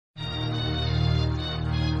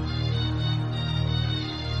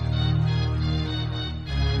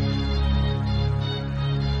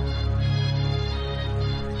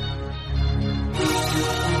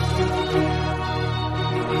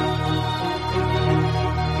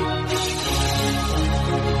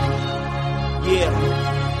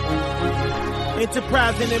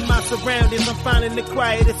Enterprising in my surroundings, I'm finding the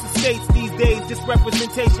quietest estates these days. This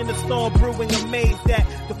representation of storm brewing, amazed that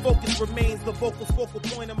the focus remains the vocal focal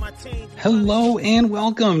point of my change. Hello and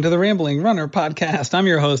welcome to the Rambling Runner Podcast. I'm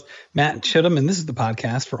your host, Matt Chittum, and this is the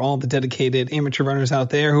podcast for all the dedicated amateur runners out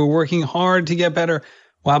there who are working hard to get better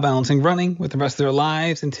while balancing running with the rest of their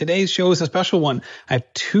lives. And today's show is a special one. I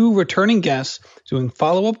have two returning guests doing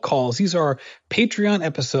follow-up calls. These are Patreon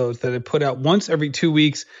episodes that I put out once every 2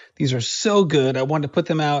 weeks. These are so good. I wanted to put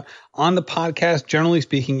them out on the podcast. Generally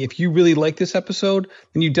speaking, if you really like this episode,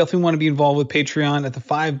 then you definitely want to be involved with Patreon at the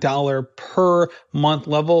 $5 per month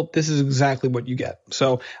level. This is exactly what you get.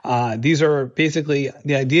 So these are basically,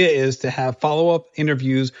 the idea is to have follow-up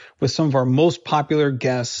interviews with some of our most popular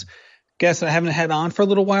guests that I haven't had on for a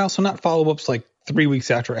little while. So not follow-ups like 3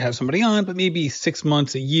 weeks after I have somebody on, but maybe 6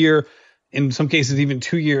 months, a year, in some cases even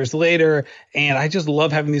 2 years later. And I just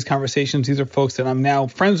love having these conversations. These are folks that I'm now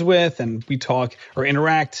friends with, and we talk or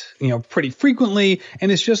interact, pretty frequently.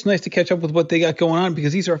 And it's just nice to catch up with what they got going on,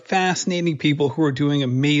 because these are fascinating people who are doing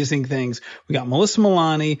amazing things. We got Melissa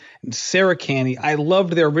Malani and Sarah Canney. I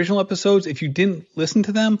loved their original episodes. If you didn't listen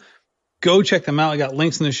to them, go check them out. I got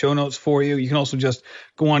links in the show notes for you. You can also just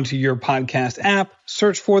go onto your podcast app,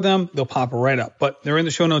 search for them. They'll pop right up, but they're in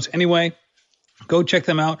the show notes anyway. Go check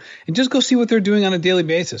them out and just go see what they're doing on a daily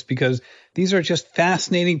basis, because these are just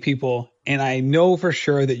fascinating people. And I know for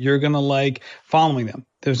sure that you're going to like following them.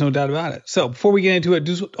 There's no doubt about it. So before we get into it, I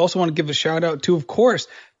do also want to give a shout out to, of course,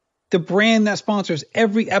 the brand that sponsors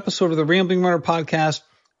every episode of the Rambling Runner Podcast,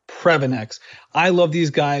 Previnex. I love these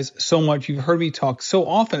guys so much. You've heard me talk so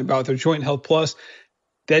often about their Joint Health Plus.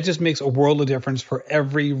 That just makes a world of difference for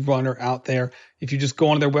every runner out there. If you just go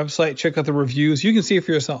on their website, check out the reviews, you can see it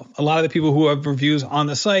for yourself. A lot of the people who have reviews on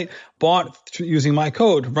the site bought using my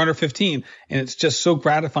code, Runner15, and it's just so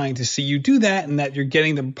gratifying to see you do that and that you're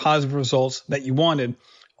getting the positive results that you wanted.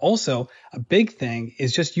 Also, a big thing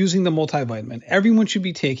is just using the multivitamin. Everyone should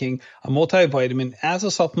be taking a multivitamin as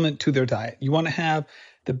a supplement to their diet. You want to have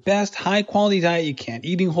the best high quality diet you can,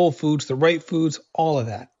 eating whole foods, the right foods, all of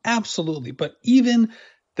that. Absolutely. But even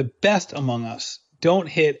the best among us don't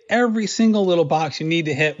hit every single little box you need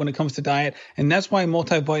to hit when it comes to diet. And that's why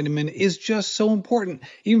multivitamin is just so important,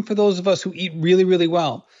 even for those of us who eat really, really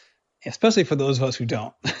well, especially for those of us who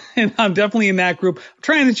don't. And I'm definitely in that group. I'm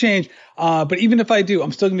trying to change. But even if I do,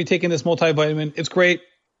 I'm still going to be taking this multivitamin. It's great.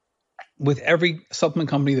 With every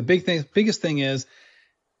supplement company, the biggest thing is,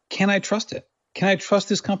 can I trust it? Can I trust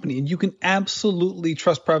this company? And you can absolutely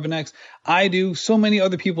trust Previnex. I do. So many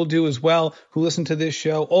other people do as well who listen to this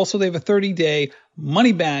show. Also, they have a 30-day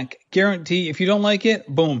money-back guarantee. If you don't like it,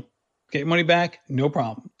 boom, get your money back, no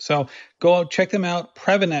problem. So go out, check them out,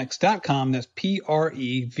 Previnex.com. That's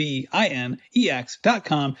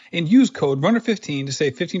Previnex.com, and use code Runner15 to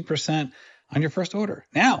save 15% on your first order.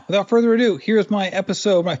 Now, without further ado, here's my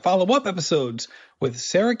follow-up episodes with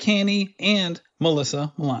Sarah Canney and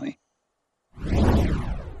Melissa Malani.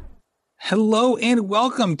 Hello and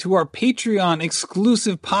welcome to our Patreon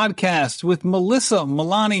exclusive podcast with Melissa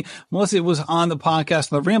Malani. Melissa was on the podcast,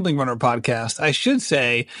 the Rambling Runner Podcast, I should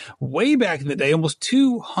say, way back in the day, almost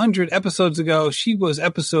 200 episodes ago. She was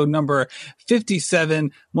episode number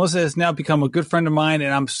 57. Melissa has now become a good friend of mine,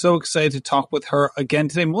 and I'm so excited to talk with her again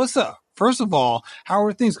today. Melissa, first of all, how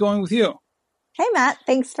are things going with you? Hey, Matt.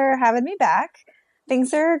 Thanks for having me back.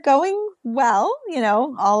 Things are going well,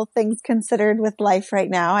 all things considered with life right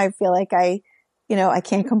now. I feel like I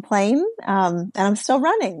can't complain. And I'm still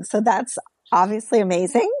running. So that's obviously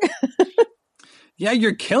amazing. Yeah,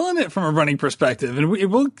 you're killing it from a running perspective. And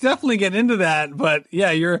we'll definitely get into that. But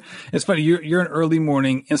yeah, it's funny. You're an early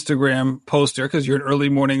morning Instagram poster because you're an early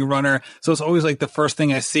morning runner. So it's always like the first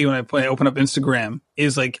thing I see when I open up Instagram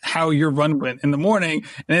is like how your run went in the morning.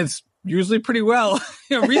 And it's usually pretty well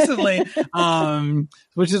recently,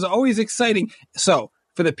 which is always exciting. So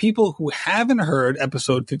for the people who haven't heard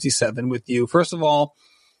episode 57 with you, first of all,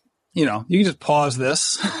 you can just pause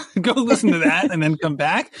this, go listen to that, and then come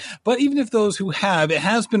back. But even if those who have, it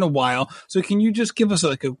has been a while. So can you just give us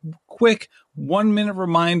like a quick 1 minute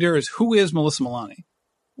reminder as who is Melissa Malani?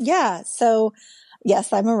 Yeah. So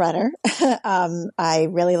yes, I'm a runner. I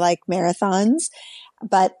really like marathons.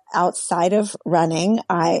 But outside of running,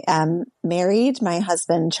 I am married. My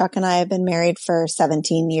husband, Chuck, and I have been married for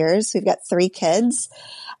 17 years. We've got 3 kids.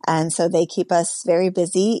 And so they keep us very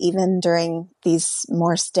busy, even during these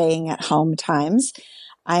more staying at home times.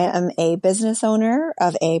 I am a business owner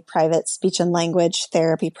of a private speech and language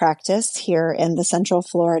therapy practice here in the Central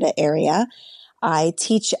Florida area. I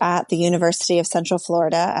teach at the University of Central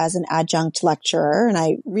Florida as an adjunct lecturer, and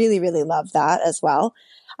I really, really love that as well.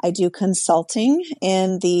 I do consulting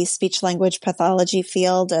in the speech language pathology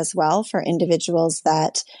field as well for individuals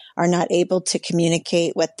that are not able to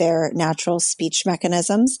communicate with their natural speech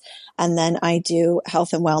mechanisms. And then I do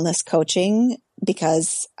health and wellness coaching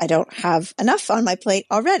because I don't have enough on my plate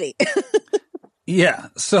already. Yeah.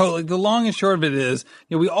 So like the long and short of it is,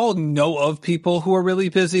 we all know of people who are really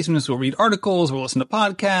busy. Sometimes we'll read articles, we'll listen to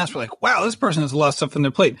podcasts. We're like, wow, this person has a lot of stuff on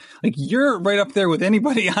their plate. Like you're right up there with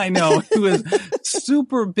anybody I know who is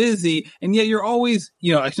super busy. And yet you're always,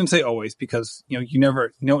 I shouldn't say always because, you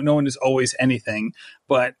never, no one is always anything,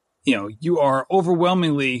 but you are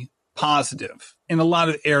overwhelmingly positive in a lot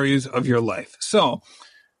of areas of your life. So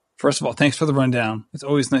first of all, thanks for the rundown. It's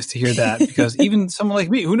always nice to hear that because even someone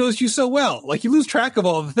like me who knows you so well, like you lose track of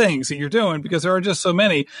all the things that you're doing because there are just so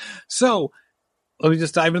many. So let me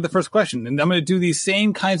just dive into the first question. And I'm going to do these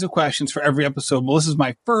same kinds of questions for every episode. Well, this is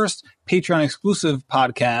my first Patreon exclusive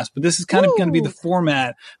podcast, but this is kind of going to be the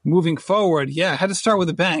format moving forward. Yeah, I had to start with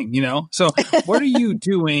a bang, So what are you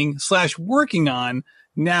doing / working on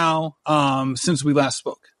now since we last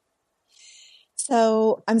spoke?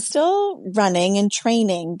 So I'm still running and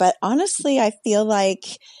training, but honestly, I feel like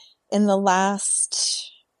in the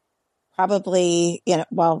last probably,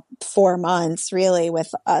 4 months really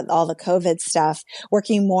with all the COVID stuff,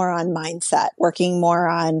 working more on mindset, working more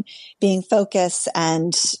on being focused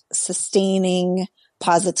and sustaining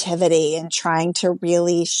positivity and trying to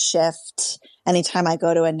really shift anytime I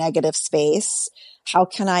go to a negative space. How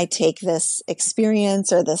can I take this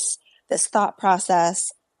experience or this thought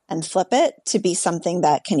process and flip it to be something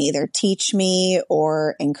that can either teach me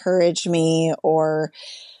or encourage me or,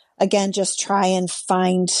 again, just try and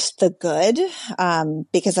find the good,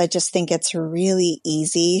 because I just think it's really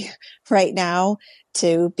easy right now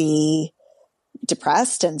to be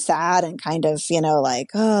depressed and sad and kind of, like,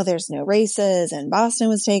 oh, there's no races and Boston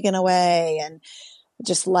was taken away and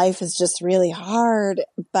just life is just really hard.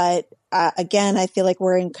 But again, I feel like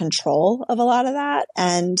we're in control of a lot of that.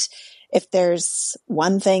 And if there's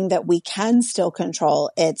one thing that we can still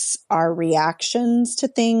control, it's our reactions to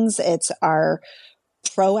things. It's our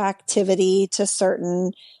proactivity to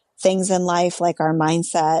certain things in life, like our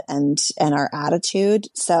mindset and our attitude.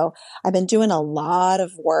 So I've been doing a lot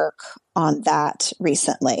of work on that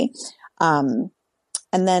recently. And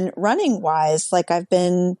then running wise, like I've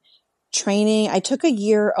been training. I took a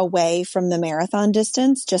year away from the marathon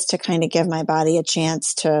distance just to kind of give my body a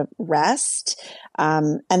chance to rest.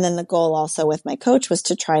 And then the goal also with my coach was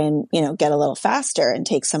to try and, get a little faster and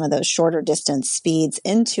take some of those shorter distance speeds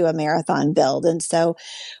into a marathon build. And so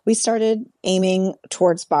we started aiming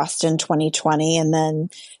towards Boston 2020 and then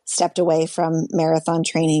stepped away from marathon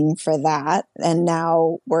training for that. And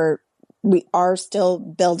now we are still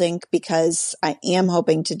building because I am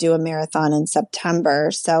hoping to do a marathon in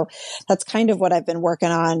September. So that's kind of what I've been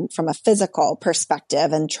working on from a physical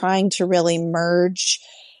perspective and trying to really merge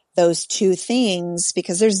those two things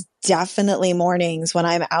because there's definitely mornings when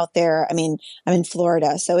I'm out there. I mean, I'm in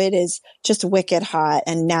Florida, so it is just wicked hot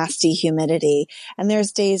and nasty humidity. And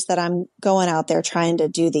there's days that I'm going out there trying to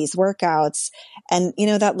do these workouts and,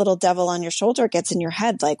 that little devil on your shoulder gets in your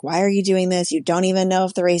head. Like, why are you doing this? You don't even know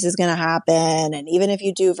if the race is going to happen. And even if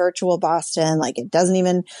you do virtual Boston, like it doesn't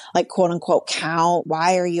even like quote unquote count.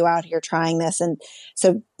 Why are you out here trying this? And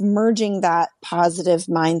so merging that positive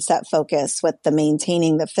mindset focus with the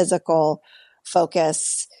maintaining the physical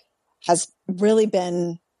focus has really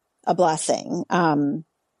been a blessing.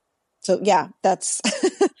 So yeah, that's,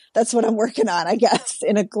 that's what I'm working on, I guess,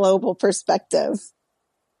 in a global perspective.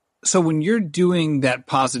 So when you're doing that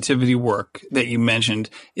positivity work that you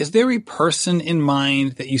mentioned, is there a person in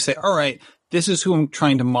mind that you say, all right, this is who I'm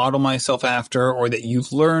trying to model myself after, or that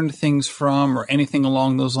you've learned things from, or anything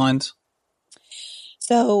along those lines?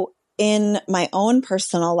 So in my own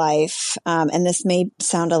personal life, and this may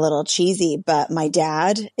sound a little cheesy, but my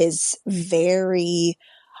dad is very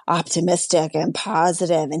optimistic and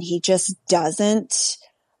positive, and he just doesn't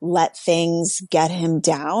let things get him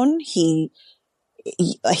down. He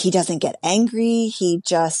doesn't get angry. He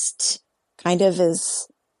just kind of is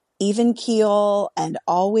even keel and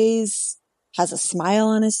always has a smile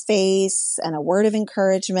on his face and a word of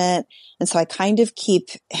encouragement. And so I kind of keep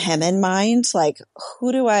him in mind, like,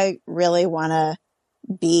 who do I really want to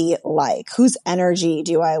be like? Whose energy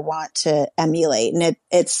do I want to emulate? And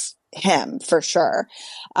it's him for sure.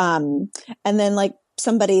 And then like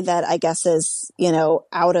somebody that I guess is,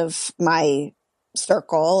 out of my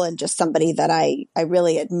circle and just somebody that I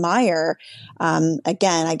really admire.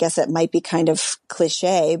 Again, I guess it might be kind of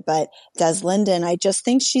cliche, but Des Linden, I just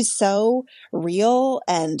think she's so real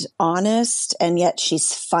and honest, and yet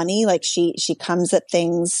she's funny. Like she comes at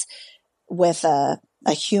things with a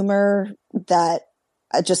a humor that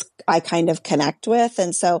I kind of connect with.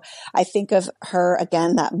 And so I think of her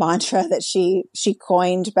again, that mantra that she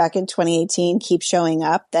coined back in 2018, keep showing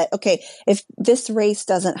up, that, okay, if this race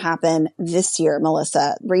doesn't happen this year,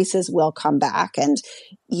 Melissa, races will come back, and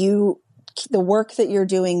the work that you're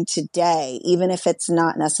doing today, even if it's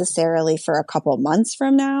not necessarily for a couple months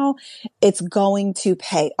from now, it's going to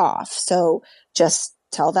pay off. So just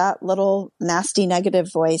tell that little nasty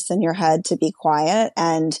negative voice in your head to be quiet,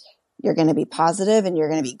 and you're going to be positive, and you're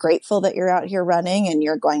going to be grateful that you're out here running, and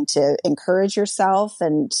you're going to encourage yourself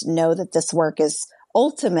and know that this work is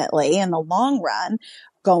ultimately, in the long run,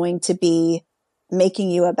 going to be making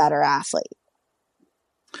you a better athlete.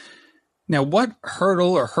 Now, what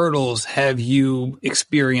hurdle or hurdles have you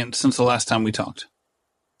experienced since the last time we talked?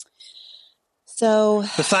 So,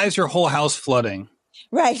 besides your whole house flooding.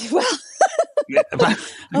 Right. Well, I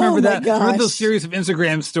remember that. Gosh. I remember those series of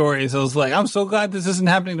Instagram stories. I was like, I'm so glad this isn't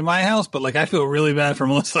happening to my house, but like, I feel really bad for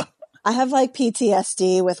Melissa. I have like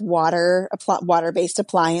PTSD with water-based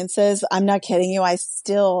appliances. I'm not kidding you. I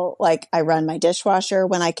still I run my dishwasher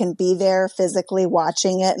when I can be there physically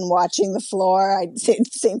watching it and watching the floor.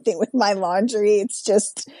 Same thing with my laundry. It's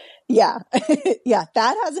just, yeah, yeah,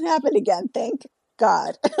 that hasn't happened again. Thank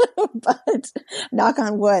God, but knock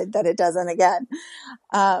on wood that it doesn't again.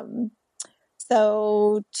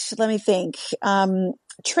 So let me think.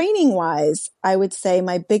 Training wise, I would say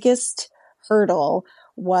my biggest hurdle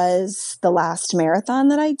was the last marathon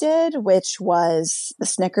that I did, which was the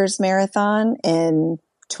Snickers Marathon in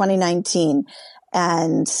 2019.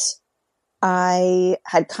 And I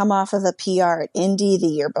had come off of a PR at Indy the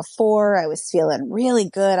year before. I was feeling really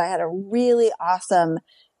good. I had a really awesome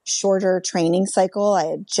shorter training cycle. I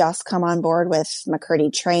had just come on board with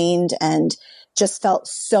McCurdy Trained and just felt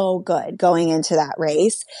so good going into that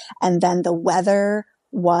race. And then the weather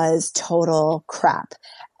was total crap,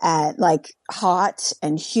 at hot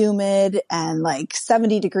and humid and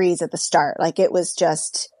 70 degrees at the start. It was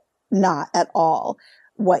just not at all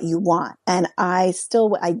what you want. And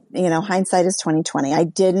hindsight is 2020. I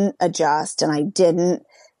didn't adjust and I didn't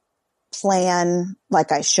plan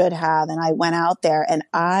like I should have. And I went out there and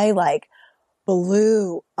I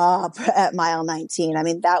blew up at mile 19. I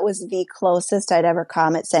mean, that was the closest I'd ever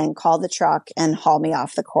come at saying, call the truck and haul me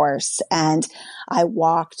off the course. And I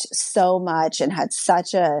walked so much and had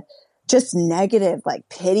such a just negative,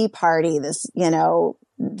 pity party,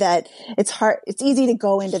 that it's hard. It's easy to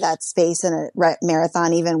go into that space in a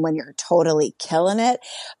marathon, even when you're totally killing it.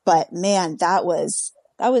 But man, that was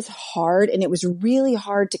hard. And it was really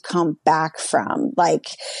hard to come back from.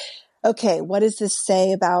 Okay, what does this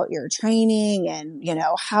say about your training? And,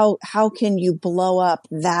 how can you blow up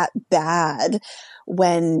that bad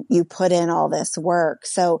when you put in all this work?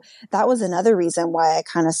 So that was another reason why I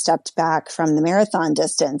kind of stepped back from the marathon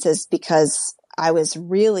distance, is because I was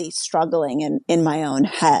really struggling in my own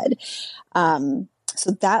head.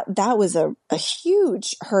 So that was a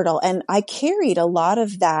huge hurdle. And I carried a lot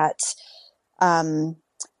of that,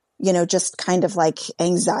 just kind of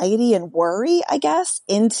anxiety and worry, I guess,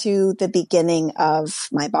 into the beginning of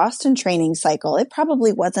my Boston training cycle. It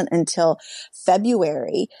probably wasn't until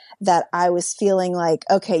February that I was feeling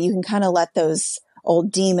okay, you can kind of let those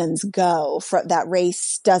old demons go. That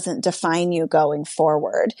race doesn't define you going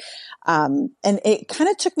forward. And it kind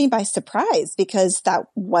of took me by surprise, because that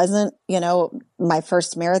wasn't, my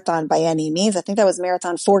first marathon by any means. I think that was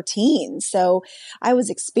marathon 14. So I was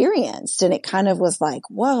experienced, and it kind of was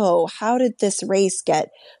whoa, how did this race get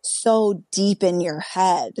so deep in your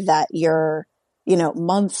head that you're,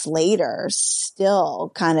 months later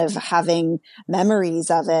still kind of having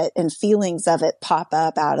memories of it and feelings of it pop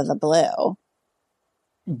up out of the blue?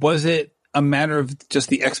 Was it a matter of just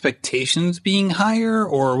the expectations being higher,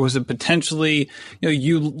 or was it potentially,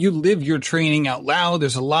 you live your training out loud?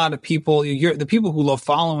 There's a lot of people, the people who love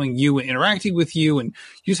following you and interacting with you, and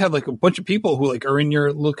you just have a bunch of people who are in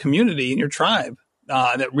your little community, in your tribe,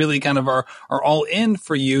 that really kind of are all in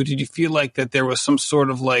for you. Did you feel that there was some sort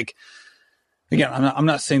of again, I'm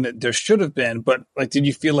not saying that there should have been, but did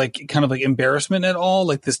you feel kind of embarrassment at all?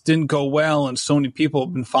 This didn't go well and so many people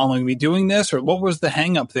have been following me doing this? Or what was the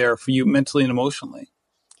hang up there for you mentally and emotionally?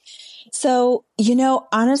 So,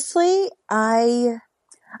 honestly, I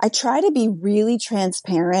try to be really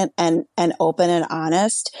transparent and open and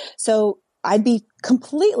honest. So I'd be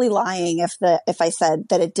completely lying if I said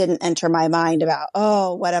that it didn't enter my mind about,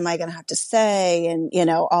 oh, what am I going to have to say? And,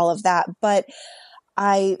 all of that. But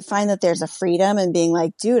I find that there's a freedom in being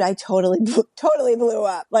dude, I totally blew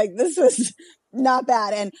up. This was not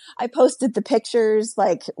bad. And I posted the pictures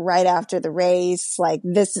like right after the race. Like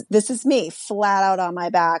this is me flat out on my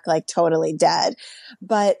back, like totally dead.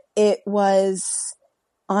 But it was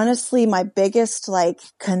honestly my biggest like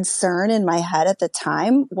concern in my head at the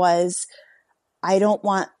time was I don't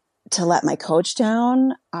want to let my coach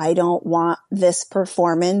down. I don't want this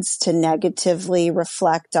performance to negatively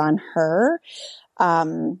reflect on her.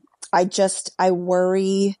 I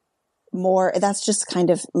worry more. That's just kind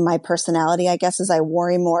of my personality, I guess, is I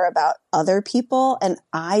worry more about other people. And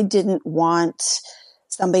I didn't want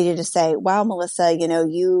somebody to say, wow, Melissa,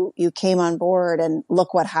 you came on board and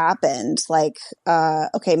look what happened. Like,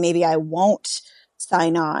 okay, maybe I won't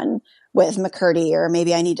sign on with McCurdy, or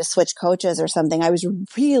maybe I need to switch coaches or something. I was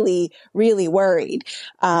really, really worried.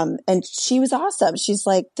 And she was awesome. She's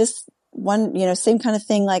like, this one, same kind of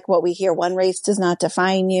thing, like what we hear, one race does not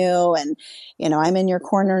define you. And, I'm in your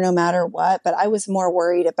corner no matter what. But I was more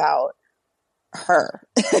worried about her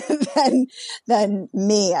than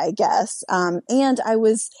me, I guess. And I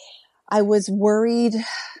was worried.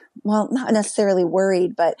 Well, not necessarily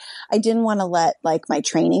worried, but I didn't want to let like my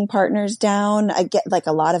training partners down. I get like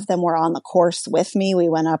a lot of them were on the course with me. We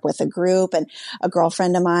went up with a group, and a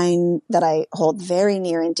girlfriend of mine that I hold very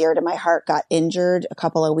near and dear to my heart got injured a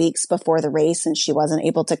couple of weeks before the race, and she wasn't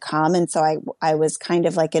able to come. And so I was kind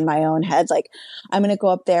of like in my own head, like, I'm going to go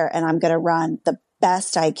up there and I'm going to run the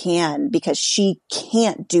best I can because she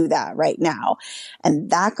can't do that right now.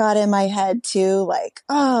 And that got in my head too, like,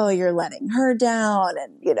 oh, you're letting her down,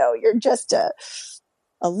 and you're just a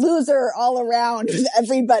loser all around with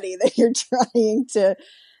everybody that you're trying to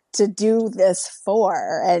do this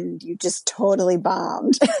for, and you just totally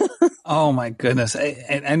bombed. Oh my goodness.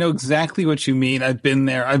 I know exactly what you mean. I've been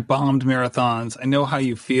there. I've bombed marathons. I know how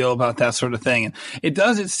you feel about that sort of thing. And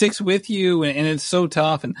it sticks with you, and it's so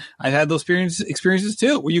tough. And I've had those experiences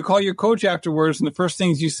too, where you call your coach afterwards and the first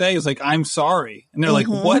things you say is like, I'm sorry. And they're like,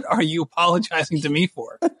 what are you apologizing to me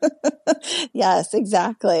for? Yes,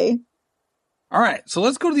 exactly. All right. So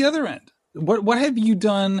let's go to the other end. What have you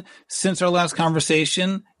done since our last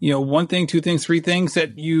conversation? One thing, two things, three things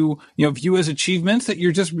that you view as achievements that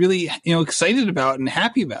you're just really, excited about and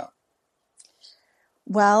happy about.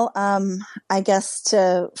 Well, I guess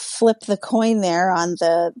to flip the coin there on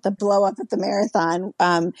the blow up at the marathon,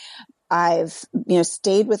 I've,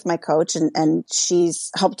 stayed with my coach, and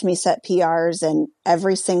she's helped me set PRs in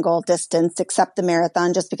every single distance except the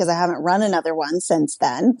marathon, just because I haven't run another one since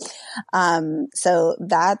then. So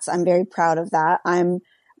I'm very proud of that. I'm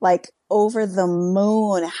like over the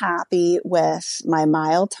moon happy with my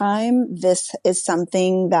mile time. This is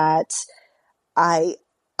something that I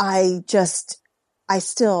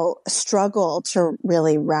still struggle to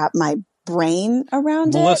really wrap my brain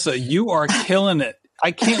around. Melissa, you are killing it. I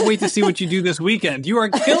can't wait to see what you do this weekend. You are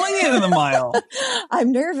killing it in the mile.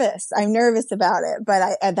 I'm nervous. I'm nervous about it,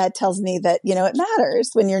 but that tells me that, it matters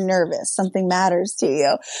when you're nervous. Something matters to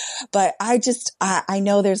you. But I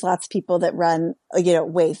know there's lots of people that run,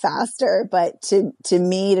 way faster, but to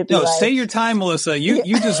me to be say your time, Melissa. You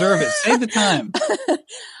deserve it. Say the time.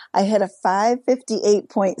 I hit a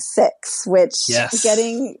 5:58.6, which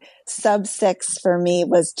getting sub 6 for me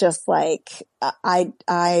was just like, I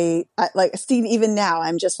like, Steve, even now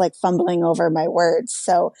I'm just like fumbling over my words.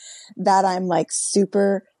 So that I'm like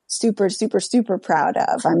super, super, super, super proud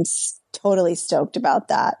of. I'm totally stoked about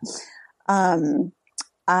that. I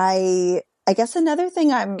guess another thing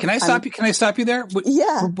Can I stop you there?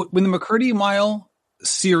 Yeah. When the McCurdy Mile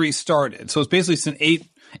series started, so it's basically an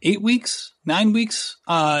 8 weeks, 9 weeks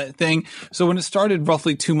thing. So when it started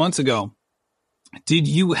roughly 2 months ago, did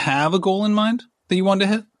you have a goal in mind that you wanted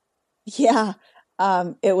to hit? Yeah.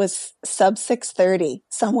 It was sub 6:30,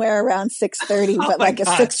 somewhere around 6:30, but like a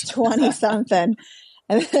 6:20 something.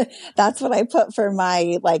 And that's what I put for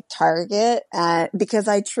my like target. Because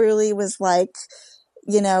I truly was like,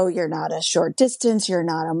 you're not a short distance. You're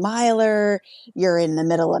not a miler. You're in the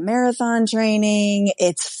middle of marathon training.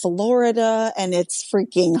 It's Florida and it's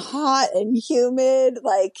freaking hot and humid.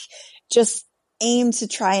 Like, just aim to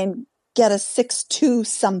try and get a 6:2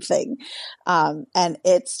 something. And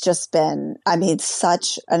it's just been,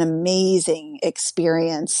 such an amazing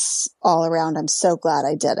experience all around. I'm so glad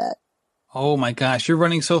I did it. Oh my gosh, you're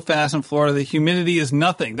running so fast in Florida. The humidity is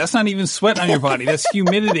nothing. That's not even sweat on your body. That's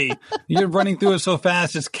humidity. You're running through it so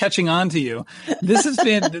fast, it's catching on to you. This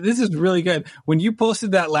is really good. When you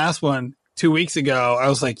posted that last one 2 weeks ago, I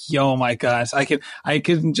was like, yo, my gosh, I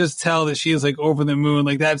can just tell that she is like over the moon.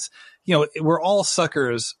 Like that's, we're all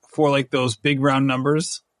suckers for like those big round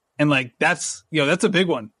numbers. And like, that's a big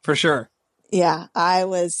one for sure. Yeah, I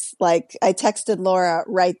was like, I texted Laura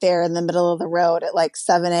right there in the middle of the road at like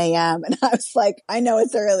 7 a.m. And I was like, I know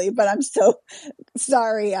it's early, but I'm so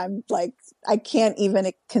sorry. I'm like, I can't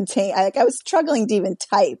even contain, I was struggling to even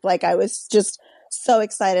type. Like I was just so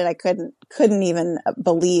excited. I couldn't even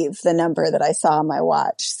believe the number that I saw on my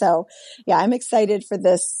watch. So yeah, I'm excited for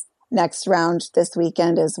this next round this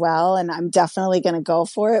weekend as well. And I'm definitely going to go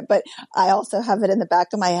for it. But I also have it in the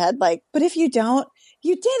back of my head, like, but if you don't,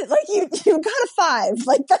 you did it. Like you got a 5.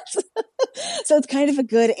 Like that's, so it's kind of a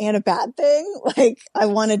good and a bad thing. Like I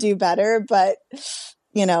want to do better, but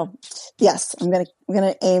yes, I'm going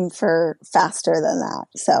to aim for faster than that.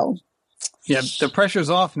 So yeah, the pressure's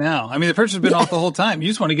off now. I mean, the pressure's been off the whole time. You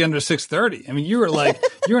just want to get under 6:30. I mean, you were like,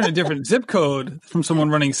 you're in a different zip code from someone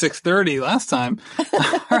running 6:30 last time.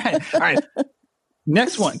 All right.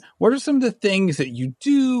 Next one. What are some of the things that you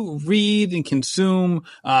do, read, and consume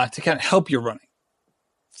to kind of help your running?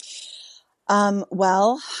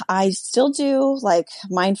 Well, I still do like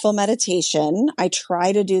mindful meditation. I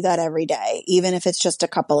try to do that every day, even if it's just a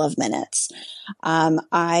couple of minutes.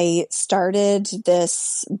 I started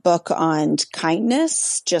this book on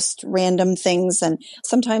kindness, just random things. And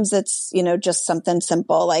sometimes it's, just something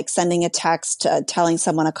simple like sending a text, telling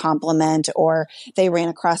someone a compliment, or they ran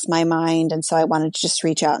across my mind. And so I wanted to just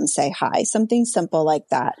reach out and say hi, something simple like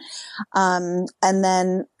that. And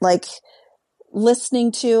then like,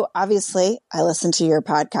 obviously I listen to your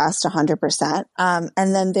podcast 100%.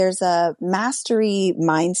 And then there's a mastery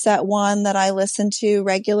mindset one that I listen to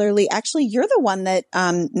regularly. Actually, you're the one that,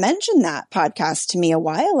 mentioned that podcast to me a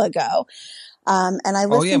while ago. And I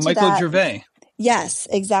listened to that. Michael Gervais. Yes,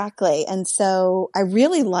 exactly. And so I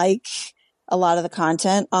really like a lot of the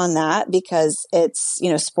content on that because it's,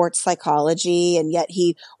 sports psychology, and yet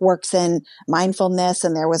he works in mindfulness.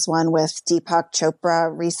 And there was one with Deepak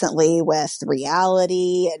Chopra recently with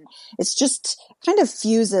reality. And it's just kind of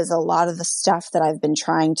fuses a lot of the stuff that I've been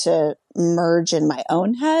trying to merge in my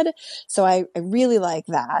own head. So I really like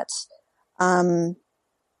that. And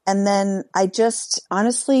then I just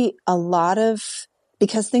honestly,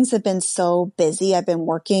 because things have been so busy, I've been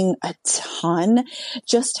working a ton,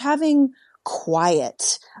 just having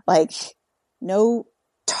quiet, like no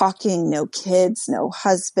talking, no kids, no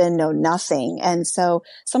husband, no nothing. And so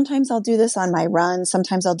sometimes I'll do this on my run.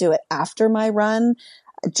 Sometimes I'll do it after my run,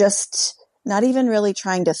 just not even really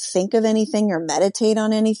trying to think of anything or meditate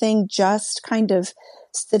on anything, just kind of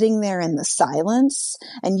sitting there in the silence.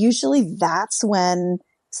 And usually that's when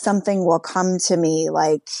something will come to me,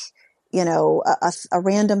 like, a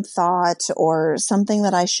random thought or something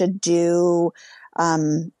that I should do. I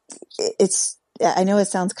know it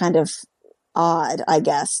sounds kind of odd, I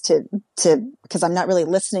guess, because I'm not really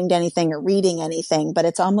listening to anything or reading anything, but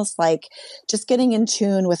it's almost like just getting in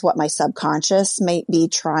tune with what my subconscious may be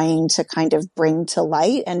trying to kind of bring to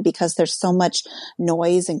light. And because there's so much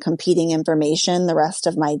noise and competing information the rest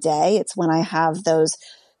of my day, it's when I have those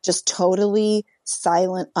just totally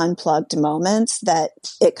silent, unplugged moments that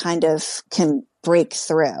it kind of can break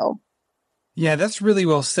through. Yeah, that's really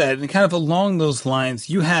well said. And kind of along those lines,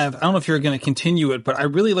 I don't know if you're going to continue it, but I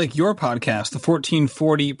really like your podcast, the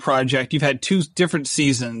 1440 Project. You've had 2 different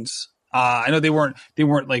seasons. I know they weren't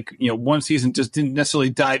like, one season just didn't necessarily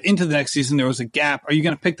dive into the next season. There was a gap. Are you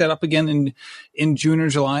going to pick that up again in June or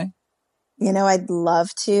July? I'd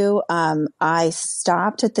love to. I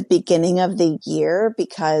stopped at the beginning of the year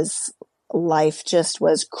because life just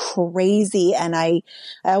was crazy. And I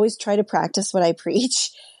always try to practice what I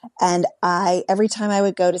preach. And every time I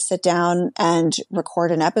would go to sit down and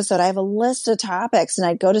record an episode, I have a list of topics, and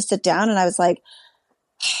I'd go to sit down and I was like,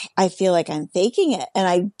 I feel like I'm faking it. And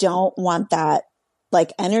I don't want that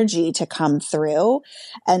like energy to come through.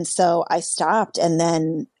 And so I stopped. And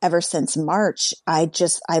then ever since March, I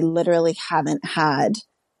literally haven't had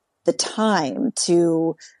the time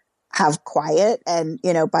to have quiet and,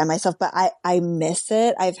 by myself, but I miss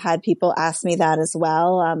it. I've had people ask me that as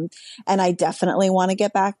well. And I definitely want to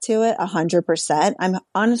get back to it 100%. I'm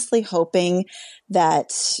honestly hoping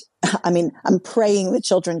that, I'm praying the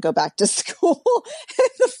children go back to school in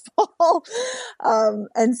the fall.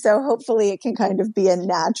 And so hopefully it can kind of be a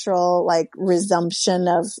natural, like, resumption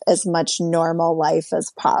of as much normal life as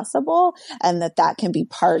possible. And that can be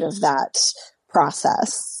part of that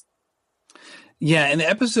process. Yeah, and the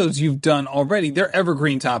episodes you've done already, they're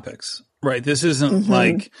evergreen topics, right? This isn't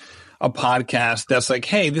like a podcast that's like,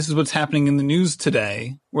 hey, this is what's happening in the news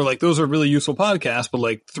today. We're like, those are really useful podcasts, but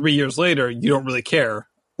like 3 years later, you don't really care.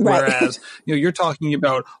 Right. Whereas, you're talking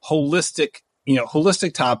about holistic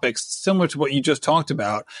holistic topics similar to what you just talked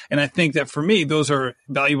about. And I think that for me, those are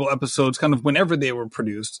valuable episodes kind of whenever they were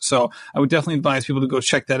produced. So I would definitely advise people to go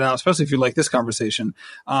check that out, especially if you like this conversation.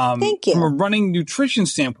 Thank you. From a running nutrition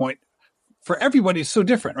standpoint, for everybody, it's so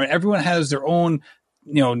different, right? Everyone has their own,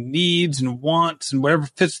 needs and wants and whatever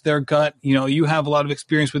fits their gut. You have a lot of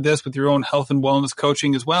experience with this with your own health and wellness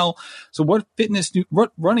coaching as well. So what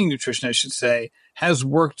running nutrition, I should say, has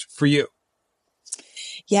worked for you?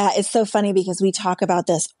 Yeah, it's so funny because we talk about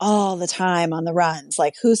this all the time on the runs,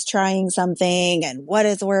 like who's trying something and what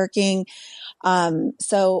is working.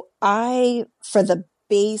 So for the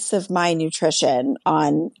base of my nutrition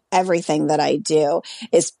on everything that I do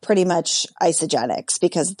is pretty much isogenics,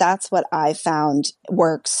 because that's what I found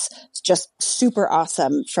works just super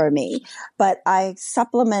awesome for me. But I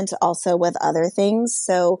supplement also with other things.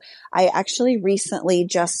 So I actually recently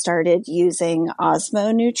just started using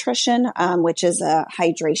Osmo Nutrition, which is a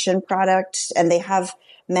hydration product, and they have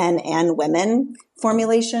men and women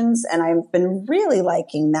formulations. And I've been really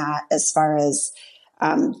liking that as far as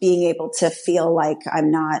being able to feel like I'm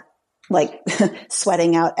not like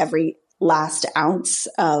sweating out every last ounce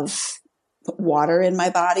of water in my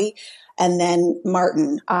body. And then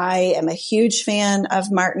Martin, I am a huge fan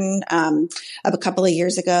of Martin. Of a couple of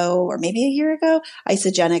years ago, or maybe a year ago,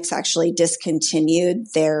 Isogenics actually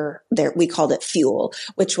discontinued their, we called it Fuel,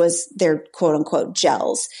 which was their quote unquote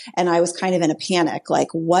gels. And I was kind of in a panic, like,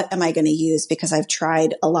 what am I going to use? Because I've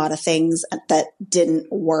tried a lot of things that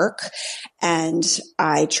didn't work. And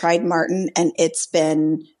I tried Martin, and it's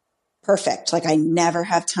been perfect. Like, I never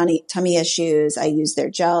have tummy issues. I use their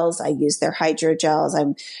gels. I use their hydrogels.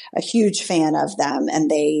 I'm a huge fan of them. And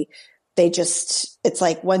they just, it's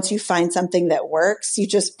like, once you find something that works, you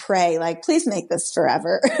just pray, like, please make this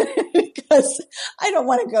forever, because I don't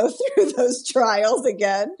want to go through those trials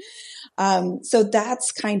again. So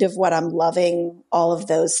that's kind of what I'm loving, all of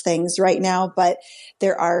those things right now. But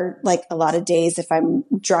there are like a lot of days, if I'm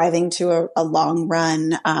driving to a long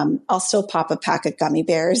run, I'll still pop a pack of gummy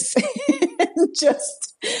bears and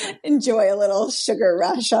just enjoy a little sugar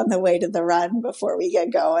rush on the way to the run before we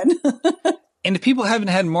get going. And if people haven't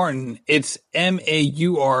had Martin, it's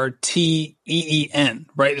Maurteen,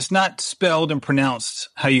 right? It's not spelled and pronounced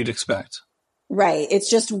how you'd expect. Right. It's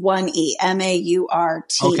just one E,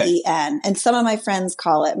 Maurten. Okay. And some of my friends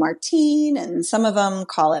call it Martine, and some of them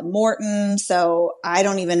call it Morton. So I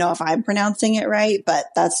don't even know if I'm pronouncing it right, but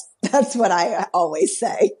that's what I always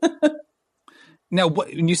say. Now,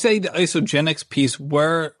 when you say the isogenics piece,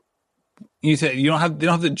 where you say they don't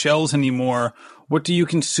have the gels anymore, what do you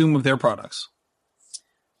consume of their products?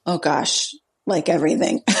 Oh gosh. Like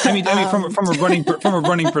everything. I mean, from a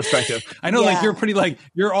running perspective, I know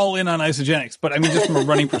you're all in on isogenics, but I mean, just from a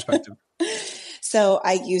running perspective. So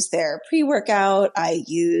I use their pre-workout. I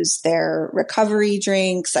use their recovery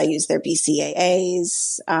drinks. I use their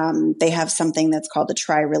BCAAs. They have something that's called a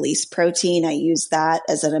tri-release protein. I use that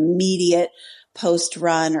as an immediate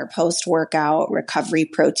post-run or post-workout recovery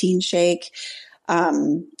protein shake.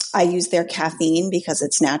 I use their caffeine because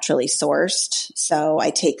it's naturally sourced. So I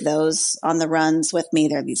take those on the runs with me.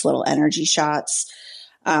 They're these little energy shots.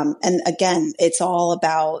 And again, it's all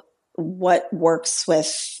about what works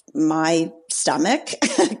with my stomach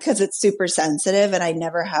because it's super sensitive and I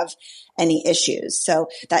never have any issues. So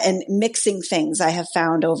that, and mixing things I have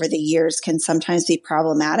found over the years can sometimes be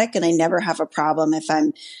problematic. And I never have a problem if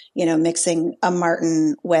I'm, mixing a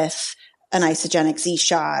Martin with an isogenic Z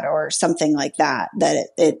shot or something like that,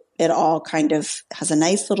 it all kind of has a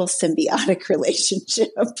nice little symbiotic relationship.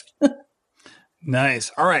 Nice.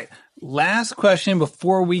 All right. Last question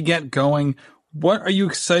before we get going. What are you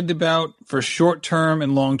excited about for short-term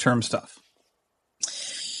and long-term stuff?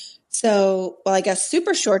 So, well, I guess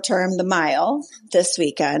super short term, the mile this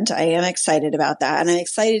weekend. I am excited about that. And I'm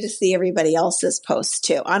excited to see everybody else's posts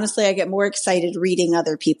too. Honestly, I get more excited reading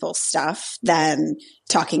other people's stuff than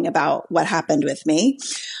talking about what happened with me.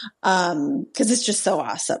 Cause it's just so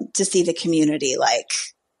awesome to see the community, like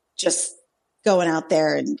just going out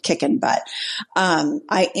there and kicking butt.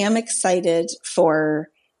 I am excited for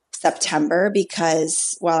September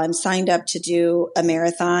because while I'm signed up to do a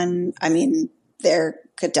marathon, I mean, there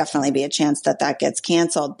could definitely be a chance that gets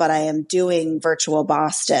canceled, but I am doing virtual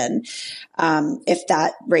Boston. If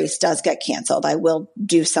that race does get canceled, I will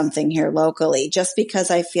do something here locally just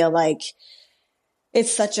because I feel like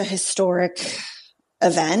it's such a historic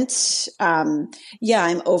event. I'm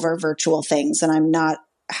over virtual things and I'm not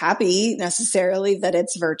happy necessarily that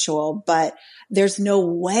it's virtual, but there's no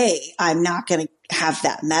way I'm not going to have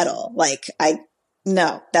that medal. Like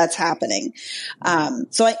No, that's happening.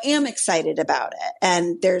 So I am excited about it.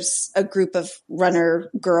 And there's a group of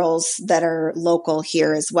runner girls that are local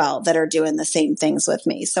here as well that are doing the same things with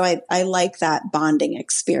me. So I like that bonding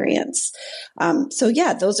experience. So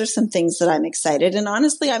yeah, those are some things that I'm excited. And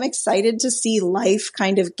honestly, I'm excited to see life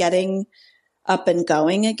kind of getting up and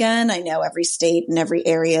going again. I know every state and every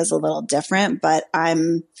area is a little different, but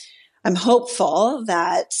I'm hopeful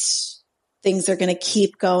that things are going to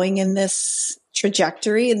keep going in this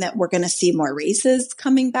trajectory and that we're going to see more races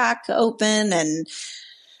coming back open and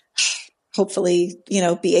hopefully,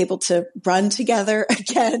 be able to run together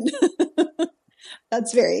again.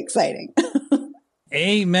 That's very exciting.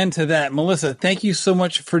 Amen to that. Melissa, thank you so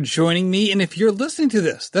much for joining me. And if you're listening to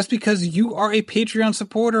this, that's because you are a Patreon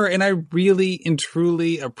supporter, and I really and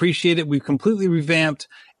truly appreciate it. We've completely revamped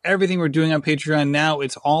everything we're doing on Patreon now.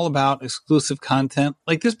 It's all about exclusive content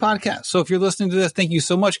like this podcast. So if you're listening to this, thank you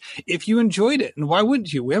so much. If you enjoyed it, and why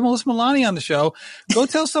wouldn't you? We have Melissa Malani on the show. Go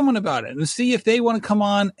tell someone about it and see if they want to come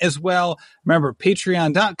on as well. Remember,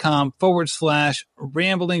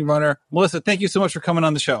 patreon.com/rambling runner. Melissa, thank you so much for coming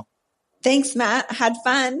on the show. Thanks, Matt. Had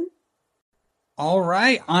fun. All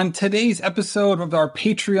right. On today's episode of our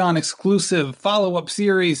Patreon exclusive follow-up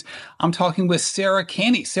series, I'm talking with Sarah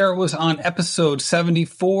Canney. Sarah was on episode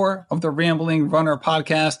 74 of the Rambling Runner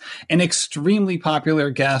podcast, an extremely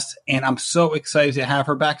popular guest, and I'm so excited to have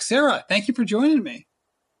her back. Sarah, thank you for joining me.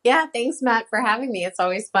 Yeah, thanks, Matt, for having me. It's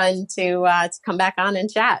always fun to come back on and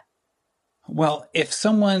chat. Well, if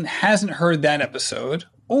someone hasn't heard that episode,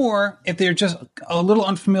 or if they're just a little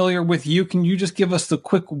unfamiliar with you, can you just give us the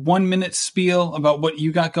quick 1-minute spiel about what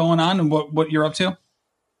you got going on and what you're up to?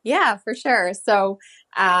 Yeah, for sure. So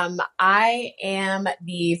I am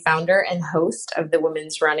the founder and host of the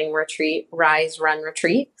Women's Running Retreat, Rise Run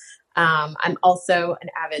Retreat. I'm also an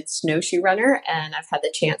avid snowshoe runner, and I've had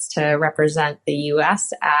the chance to represent the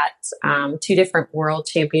U.S. at 2 different world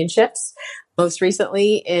championships, most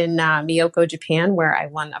recently in Miyako, Japan, where I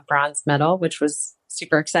won a bronze medal, which was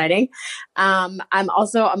super exciting. I'm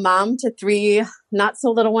also a mom to 3 not so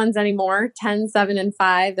little ones anymore, 10, 7, and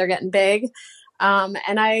 5. They're getting big. And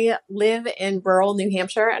I live in rural New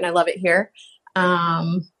Hampshire, and I love it here.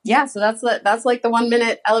 Yeah, so that's like the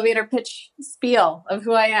 1-minute elevator pitch spiel of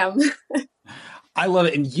who I am. I love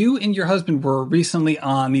it. And you and your husband were recently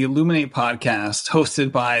on the Illuminate podcast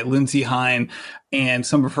hosted by Lindsay Hine and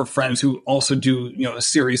some of her friends who also do, a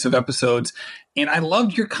series of episodes. And I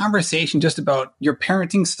loved your conversation just about your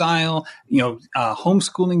parenting style,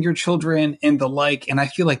 homeschooling your children and the like. And I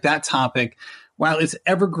feel like that topic, while it's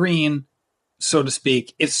evergreen, so to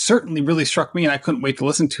speak, it certainly really struck me, and I couldn't wait to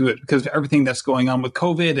listen to it because of everything that's going on with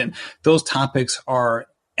COVID. And those topics are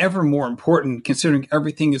ever more important considering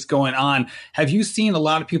everything is going on. Have you seen a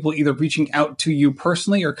lot of people either reaching out to you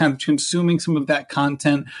personally or kind of consuming some of that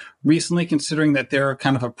content recently, considering that they're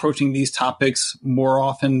kind of approaching these topics more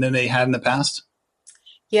often than they had in the past?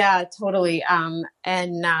 Yeah, totally. And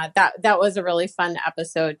that was a really fun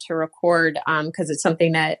episode to record because it's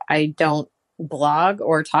something that I don't blog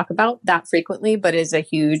or talk about that frequently, but is a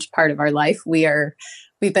huge part of our life. We've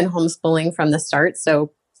been homeschooling from the start.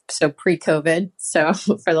 So pre-COVID. So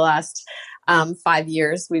for the last 5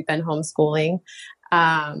 years, we've been homeschooling.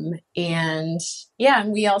 And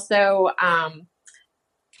we also kind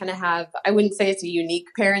of have, I wouldn't say it's a unique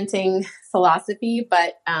parenting philosophy,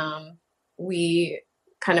 but we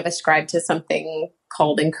kind of ascribe to something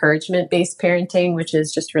called encouragement-based parenting, which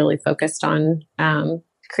is just really focused on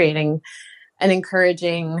creating an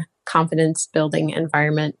encouraging, confidence-building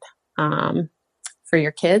environment for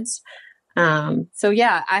your kids.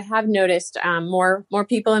 I have noticed more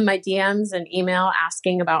people in my DMs and email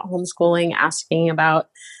asking about homeschooling, asking about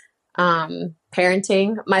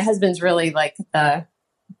parenting. My husband's really like the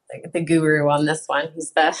guru on this one.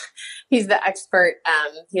 He's the expert.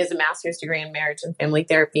 He has a master's degree in marriage and family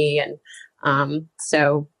therapy, and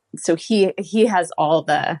so he has all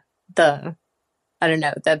the I don't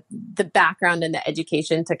know, the background and the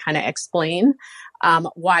education to kind of explain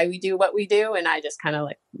why we do what we do, and I just kind of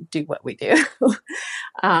like do what we do.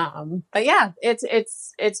 But yeah,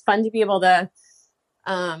 it's fun to be able to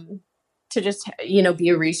just be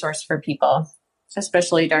a resource for people,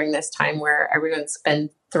 especially during this time where everyone's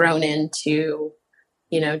been thrown into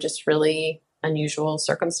just really unusual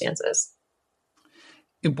circumstances.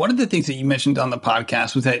 One of the things that you mentioned on the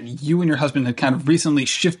podcast was that you and your husband had kind of recently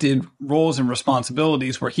shifted roles and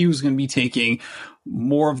responsibilities where he was going to be taking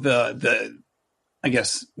more of the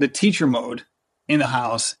teacher mode in the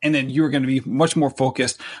house. And then you were going to be much more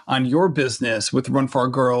focused on your business with Run for Our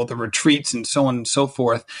Girl, the retreats and so on and so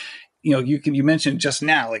forth. You mentioned just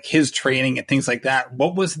now, like his training and things like that.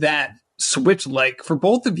 What was that switch like for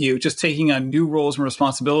both of you, just taking on new roles and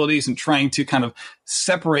responsibilities and trying to kind of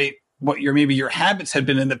separate what maybe your habits had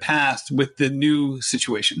been in the past with the new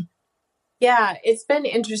situation? Yeah, it's been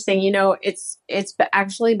interesting. It's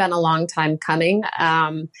actually been a long time coming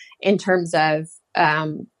in terms of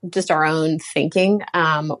just our own thinking.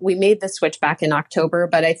 We made the switch back in October,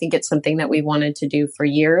 but I think it's something that we wanted to do for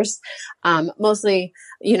years. Mostly,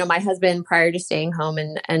 my husband, prior to staying home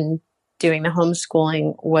and doing the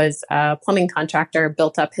homeschooling, was a plumbing contractor,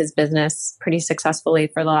 built up his business pretty successfully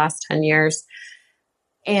for the last 10 years.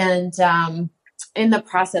 And in the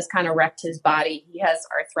process, kind of wrecked his body. He has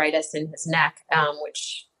arthritis in his neck,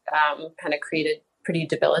 which kind of created pretty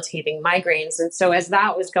debilitating migraines. And so as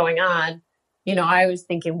that was going on, I was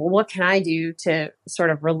thinking, well, what can I do to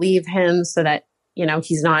sort of relieve him so that,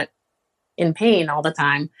 he's not in pain all the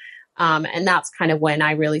time? And that's kind of when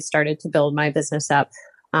I really started to build my business up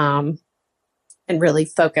and really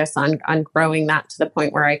focus on growing that to the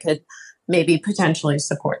point where I could maybe potentially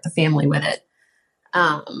support the family with it.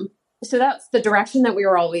 So that's the direction that we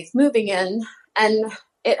were always moving in. And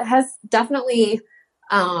it has definitely,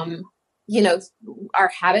 our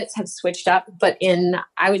habits have switched up, but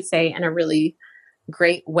I would say in a really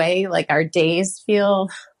great way. Like our days feel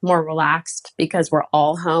more relaxed because we're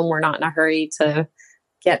all home. We're not in a hurry to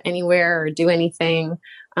get anywhere or do anything.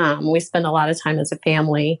 We spend a lot of time as a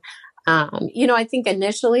family. I think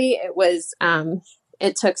initially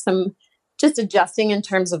it took some just adjusting in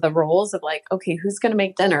terms of the roles of like, okay, who's going to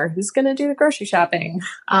make dinner? Who's going to do the grocery shopping?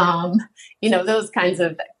 Those kinds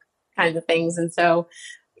of things. And so,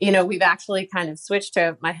 we've actually kind of switched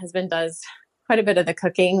to, my husband does quite a bit of the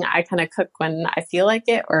cooking. I kind of cook when I feel like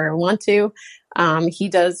it or want to. He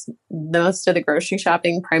does most of the grocery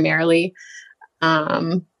shopping primarily.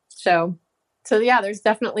 So yeah, there's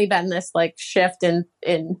definitely been this like shift in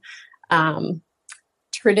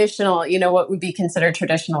traditional, what would be considered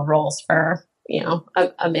traditional roles for,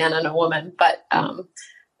 a man and a woman. But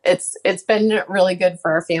it's been really good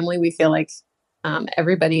for our family. We feel like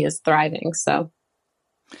everybody is thriving. So.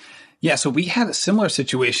 Yeah, so we had a similar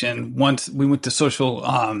situation once we went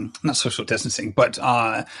to not social distancing, but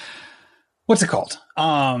what's it called?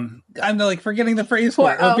 I'm like forgetting the phrase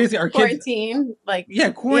for it. Basically, our quarantine,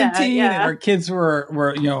 kids, quarantine, yeah. And our kids were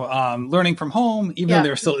learning from home, even though they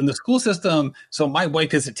were still in the school system. So my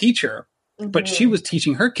wife is a teacher, but she was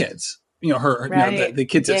teaching her kids, the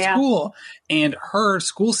kids at school, and her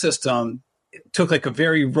school system took like a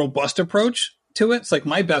very robust approach to it. It's like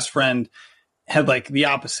my best friend had like the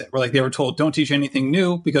opposite, where like they were told don't teach anything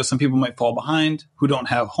new because some people might fall behind who don't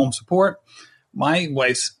have home support. My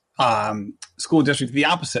wife's school district, the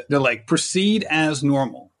opposite. They're like proceed as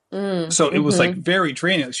normal. So it was like very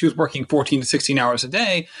draining. She was working 14 to 16 hours a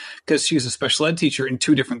day because she was a special ed teacher in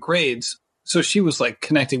 2 different grades. So she was like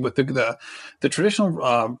connecting with the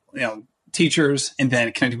traditional teachers and then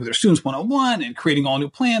connecting with their students one-on-one and creating all new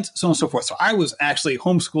plans, so on and so forth. So I was actually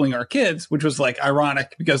homeschooling our kids, which was like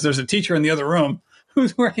ironic because there's a teacher in the other room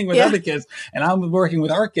who's working with other kids and I'm working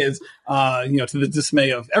with our kids, to the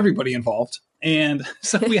dismay of everybody involved. And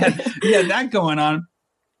so we had that going on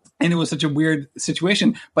and it was such a weird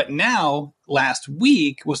situation. But now last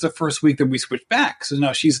week was the first week that we switched back. So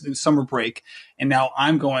now she's in summer break and now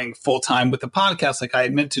I'm going full time with the podcast like I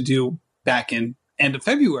had meant to do back in end of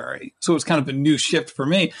February. So it's kind of a new shift for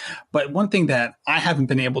me. But one thing that I haven't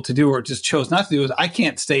been able to do or just chose not to do is I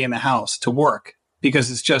can't stay in the house to work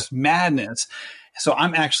because it's just madness. So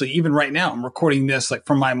I'm actually, even right now, I'm recording this like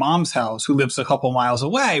from my mom's house who lives a couple miles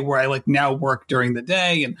away where I like now work during the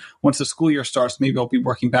day. And once the school year starts, maybe I'll be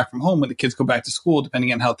working back from home when the kids go back to school,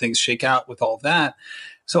 depending on how things shake out with all of that.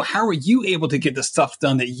 So how are you able to get the stuff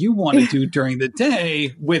done that you want to do during the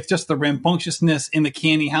day with just the rambunctiousness in the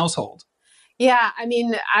Canney household? Yeah, I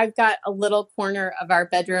mean, I've got a little corner of our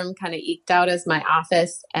bedroom kind of eked out as my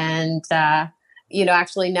office. And,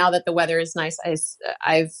 actually now that the weather is nice,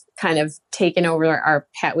 I've kind of taken over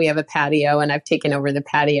we have a patio and I've taken over the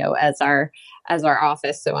patio as our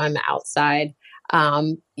office. So I'm outside,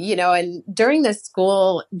 and during the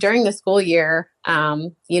school year,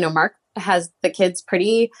 Mark has the kids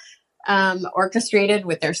pretty orchestrated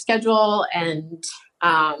with their schedule and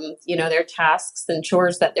their tasks and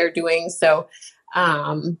chores that they're doing. So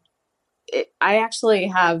I actually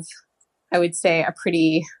have, I would say, a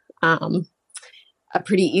pretty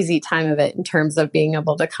easy time of it in terms of being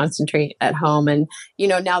able to concentrate at home. And,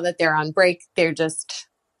 now that they're on break, they're just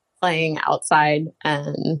playing outside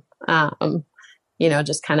and,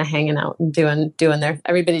 just kind of hanging out and doing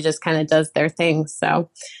everybody just kind of does their thing. So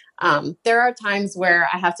there are times where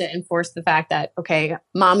I have to enforce the fact that, okay,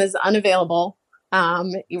 mom is unavailable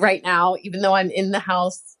right now, even though I'm in the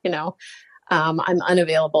house, I'm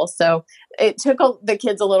unavailable. So it took the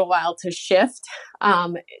kids a little while to shift,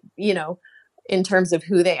 you know, in terms of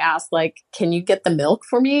who they asked, like, can you get the milk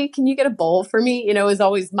for me? Can you get a bowl for me? It was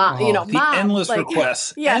always mom, The mom, endless like,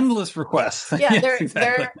 requests, yes, endless requests. yeah, Yes,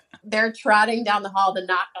 exactly. they're trotting down the hall to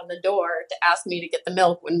knock on the door to ask me to get the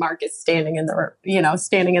milk when Mark is standing in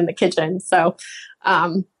the kitchen. So,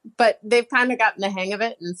 but they've kind of gotten the hang of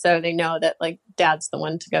it. And so they know that like dad's the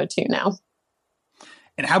one to go to now.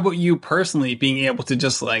 And how about you personally being able to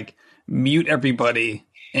just like mute everybody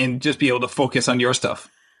and just be able to focus on your stuff?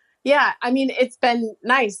 Yeah. I mean, it's been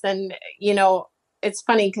nice. And, it's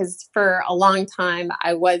funny because for a long time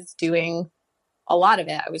I was doing a lot of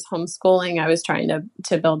it. I was homeschooling. I was trying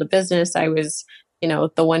to build a business. I was,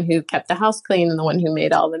 the one who kept the house clean and the one who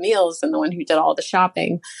made all the meals and the one who did all the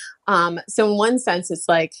shopping. So in one sense, it's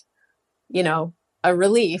like, a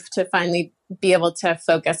relief to finally be able to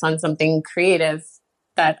focus on something creative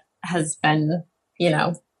that has been,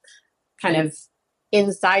 kind of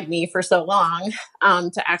inside me for so long,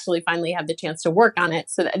 to actually finally have the chance to work on it.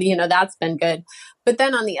 So that, that's been good. But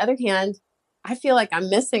then on the other hand, I feel like I'm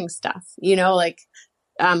missing stuff,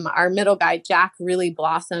 our middle guy, Jack, really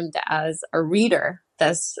blossomed as a reader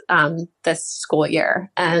this school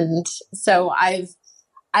year. And so I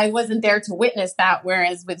wasn't there to witness that.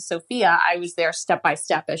 Whereas with Sophia, I was there step by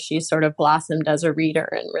step as she sort of blossomed as a reader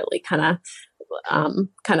and really kind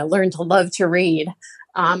of learned to love to read.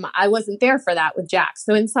 I wasn't there for that with Jack.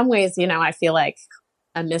 So in some ways, I feel like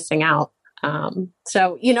I'm missing out.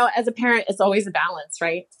 So, as a parent, it's always a balance,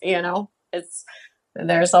 right?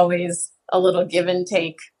 There's always a little give and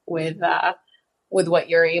take with what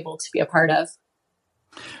you're able to be a part of.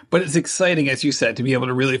 But it's exciting, as you said, to be able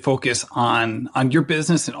to really focus on your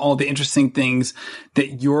business and all the interesting things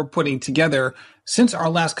that you're putting together. Since our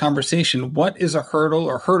last conversation, what is a hurdle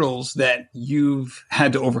or hurdles that you've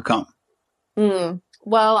had to overcome?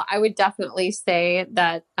 Well, I would definitely say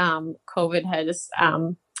that COVID has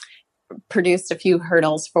produced a few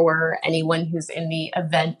hurdles for anyone who's in the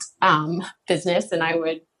event business, and I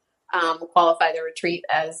would qualify the retreat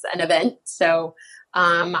as an event. So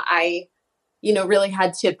I really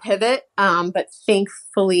had to pivot, but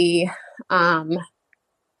thankfully,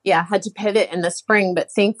 had to pivot in the spring.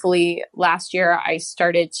 But thankfully, last fall, I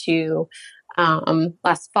started to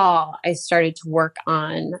work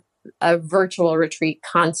on a virtual retreat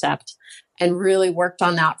concept and really worked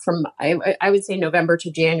on that from, I would say, November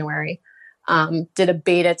to January. Did a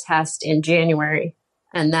beta test in January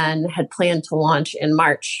and then had planned to launch in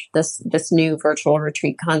March, this new virtual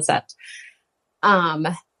retreat concept.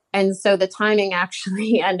 And so the timing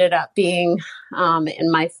actually ended up being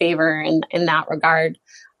in my favor in that regard,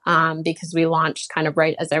 because we launched kind of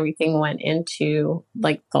right as everything went into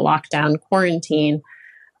like the lockdown quarantine.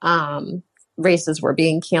 Races were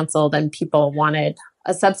being canceled and people wanted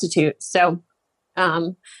a substitute. So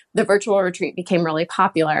the virtual retreat became really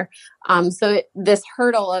popular. So this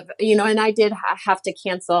hurdle of, and I did have to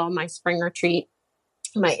cancel my spring retreat,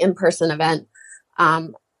 my in-person event.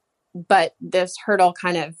 But this hurdle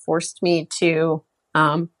kind of forced me to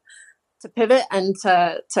pivot and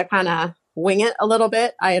to kind of wing it a little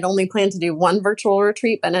bit. I had only planned to do one virtual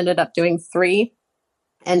retreat, but ended up doing 3.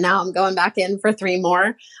 And now I'm going back in for 3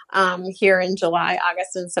 more here in July,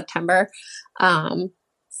 August, and September.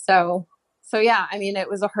 So yeah, I mean, it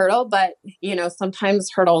was a hurdle, but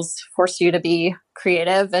sometimes hurdles force you to be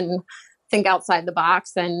creative and think outside the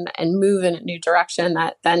box and move in a new direction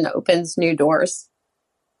that then opens new doors.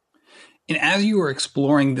 And as you were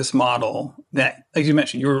exploring this model that, like you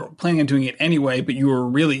mentioned, you were planning on doing it anyway, but you were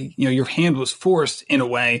really, your hand was forced in a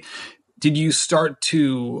way. Did you start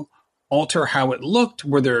to alter how it looked?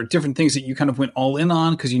 Were there different things that you kind of went all in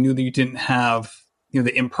on because you knew that you didn't have,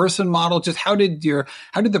 the in-person model? Just how did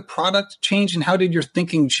the product change and how did your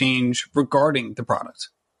thinking change regarding the product?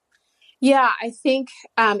 Yeah, I think,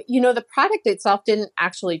 the product itself didn't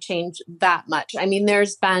actually change that much. I mean,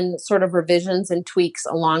 there's been sort of revisions and tweaks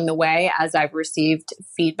along the way as I've received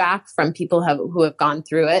feedback from people who have gone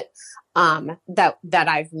through it, that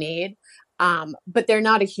I've made. But they're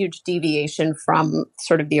not a huge deviation from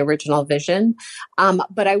sort of the original vision.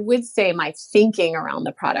 But I would say my thinking around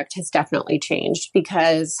the product has definitely changed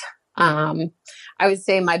because I would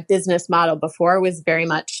say my business model before was very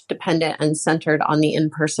much dependent and centered on the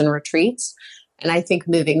in-person retreats. And I think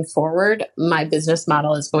moving forward, my business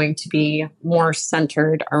model is going to be more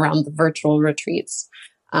centered around the virtual retreats.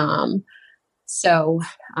 So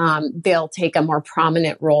they'll take a more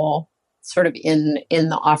prominent role sort of in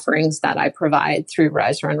the offerings that I provide through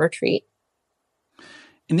Rise, Run, Retreat.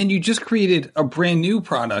 And then you just created a brand new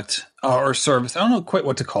product or service. I don't know quite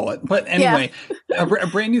what to call it, but anyway, a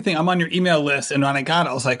brand new thing. I'm on your email list. And when I got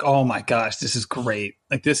it, I was like, oh my gosh, this is great.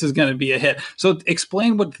 Like, this is going to be a hit. So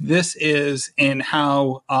explain what this is and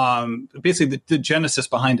how, basically the genesis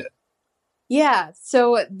behind it. Yeah.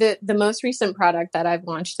 So the most recent product that I've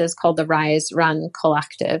launched is called the Rise Run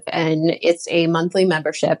Collective, and it's a monthly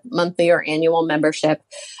or annual membership,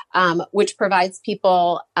 which provides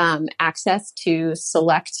people access to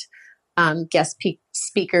select guest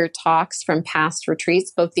speaker talks from past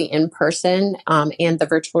retreats, both the in-person and the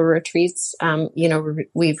virtual retreats.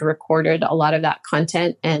 We've recorded a lot of that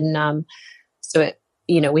content, and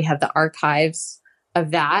we have the archives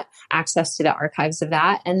of that, access to the archives of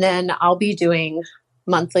that. And then I'll be doing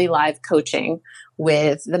monthly live coaching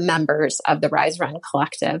with the members of the Rise Run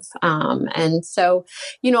Collective. And so,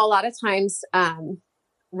 a lot of times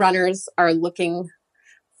runners are looking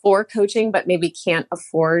for coaching, but maybe can't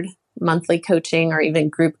afford monthly coaching or even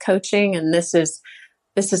group coaching. And this is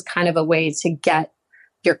kind of a way to get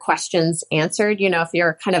your questions answered. If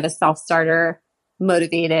you're kind of a self-starter,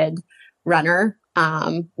 motivated runner,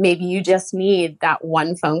 maybe you just need that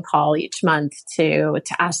one phone call each month to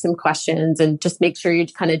ask some questions and just make sure you're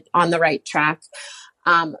kind of on the right track.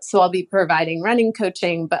 So I'll be providing running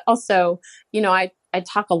coaching, but also, I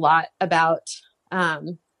talk a lot about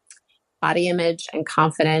body image and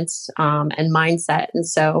confidence and mindset. And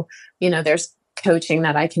so, there's coaching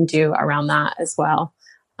that I can do around that as well.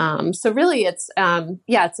 So really it's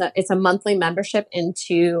a monthly membership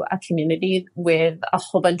into a community with a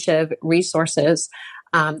whole bunch of resources.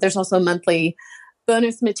 There's also monthly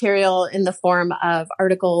bonus material in the form of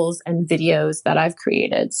articles and videos that I've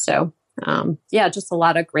created. So, just a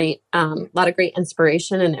lot of great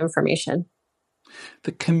inspiration and information.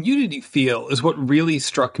 The community feel is what really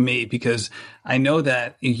struck me, because I know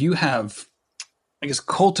that you have, I guess,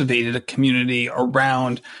 cultivated a community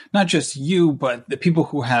around not just you, but the people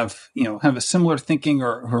who have a similar thinking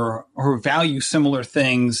or value similar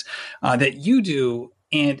things that you do.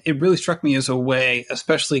 And it really struck me as a way,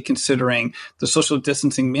 especially considering the social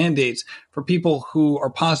distancing mandates, for people who are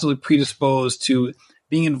positively predisposed to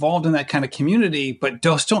being involved in that kind of community, but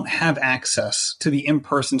just don't have access to the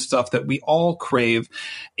in-person stuff that we all crave.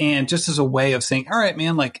 And just as a way of saying, all right,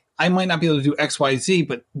 man, like, I might not be able to do X, Y, Z,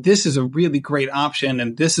 but this is a really great option.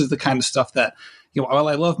 And this is the kind of stuff that, while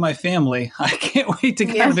I love my family, I can't wait to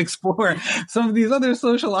kind of explore some of these other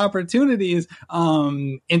social opportunities,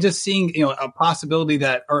 and just seeing, a possibility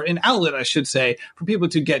that, or an outlet, I should say, for people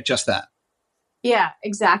to get just that. Yeah,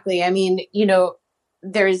 exactly. I mean,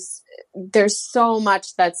 there's so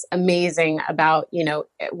much that's amazing about,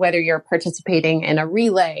 whether you're participating in a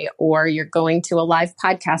relay or you're going to a live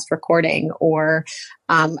podcast recording or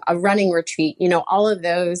a running retreat, all of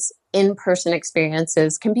those in-person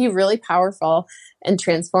experiences can be really powerful and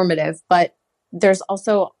transformative, but there's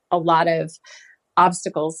also a lot of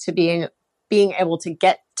obstacles to being able to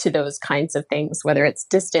get to those kinds of things, whether it's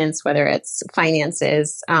distance, whether it's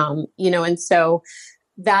finances, and so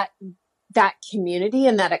that community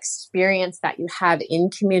and that experience that you have in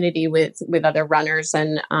community with other runners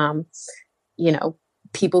and,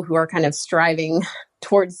 people who are kind of striving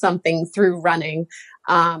towards something through running,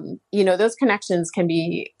 those connections can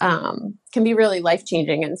be really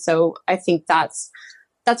life-changing. And so I think that's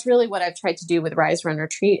really what I've tried to do with Rise Run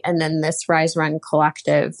Retreat. And then this Rise Run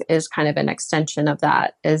Collective is kind of an extension of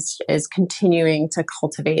that, is continuing to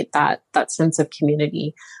cultivate that sense of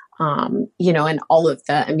community, and all of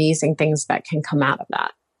the amazing things that can come out of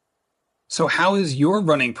that. So how is your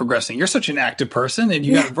running progressing? You're such an active person, and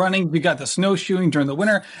you got running, you got the snowshoeing during the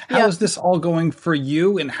winter. How is this all going for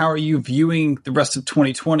you, and how are you viewing the rest of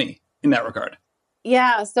 2020 in that regard?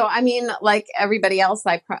 Yeah. So, I mean, like everybody else,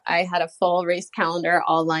 I had a full race calendar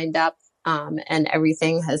all lined up, and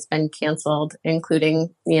everything has been canceled,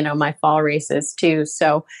 including, my fall races too.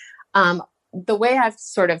 So, the way I've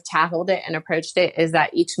sort of tackled it and approached it is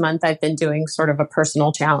that each month I've been doing sort of a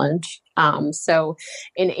personal challenge. So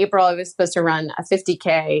in April, I was supposed to run a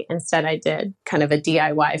 50K. Instead, I did kind of a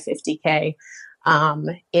DIY 50K.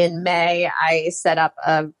 In May, I set up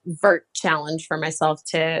a vert challenge for myself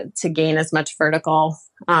to gain as much vertical,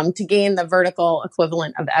 to gain the vertical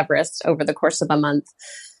equivalent of Everest over the course of a month.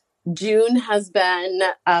 June has been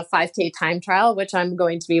a 5K time trial, which I'm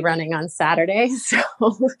going to be running on Saturday. So,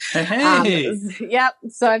 yep.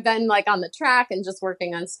 So I've been like on the track and just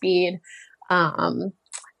working on speed. And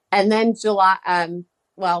then July, I'm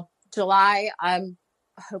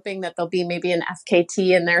hoping that there'll be maybe an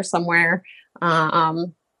FKT in there somewhere.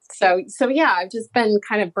 So yeah, I've just been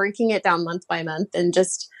kind of breaking it down month by month and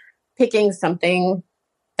just picking something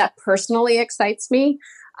that personally excites me.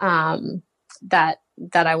 that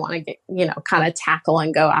I want to get, kind of tackle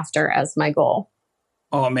and go after as my goal.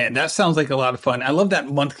 Oh man, that sounds like a lot of fun. I love that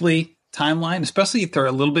monthly timeline, especially if they're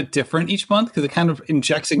a little bit different each month, because it kind of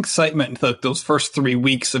injects excitement into like those first 3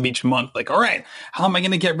 weeks of each month. Like, all right, how am I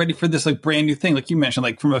going to get ready for this like brand new thing? Like you mentioned,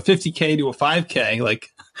 like from a 50K to a 5K, like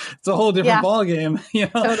it's a whole different ball game,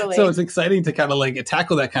 Totally. So it's exciting to kind of like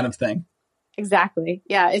tackle that kind of thing. Exactly.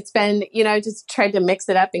 Yeah. It's been, just tried to mix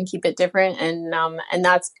it up and keep it different. And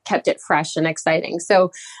that's kept it fresh and exciting.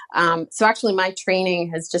 So actually my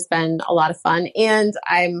training has just been a lot of fun, and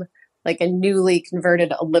I'm like a newly converted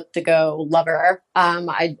elliptigo lover.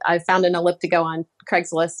 I found an elliptigo on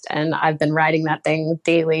Craigslist, and I've been riding that thing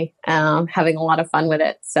daily, having a lot of fun with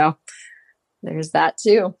it. So there's that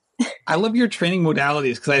too. I love your training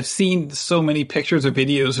modalities because I've seen so many pictures or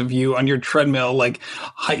videos of you on your treadmill, like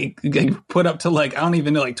put up to like, I don't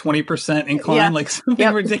even know, like 20% incline, like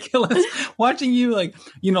something ridiculous. Watching you like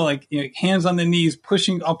hands on the knees,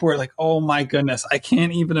 pushing upward, like, oh my goodness, I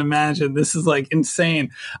can't even imagine. This is like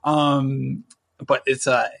insane. But it's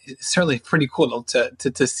certainly pretty cool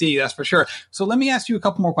to see, that's for sure. So let me ask you a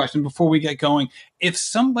couple more questions before we get going. If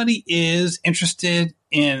somebody is interested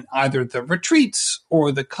in either the retreats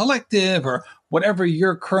or the collective or whatever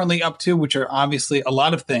you're currently up to, which are obviously a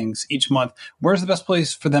lot of things each month, where's the best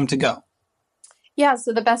place for them to go? Yeah,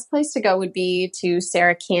 so the best place to go would be to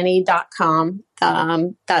sarahcanney.com.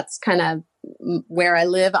 That's kind of where I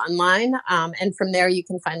live online. And from there, you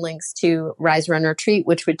can find links to Rise Run Retreat,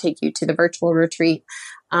 which would take you to the virtual retreat.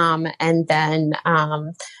 And then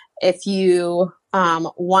if you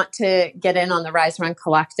want to get in on the Rise Run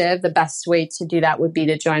Collective, the best way to do that would be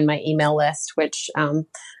to join my email list, which I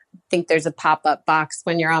think there's a pop-up box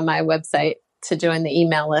when you're on my website to join the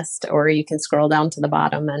email list, or you can scroll down to the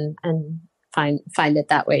bottom and find it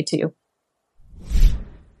that way too.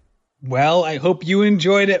 Well, I hope you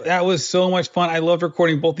enjoyed it. That was so much fun. I love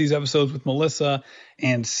recording both these episodes with Melissa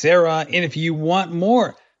and Sarah. And if you want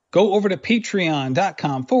more, go over to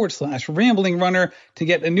patreon.com/ramblingrunner to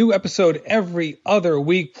get a new episode every other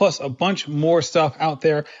week, plus a bunch more stuff out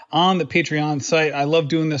there on the Patreon site. I love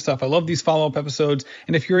doing this stuff. I love these follow-up episodes.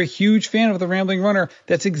 And if you're a huge fan of The Rambling Runner,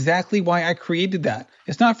 that's exactly why I created that.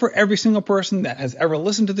 It's not for every single person that has ever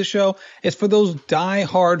listened to the show. It's for those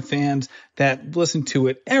die-hard fans that listen to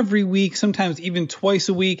it every week, sometimes even twice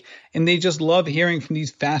a week, and they just love hearing from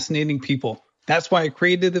these fascinating people. That's why I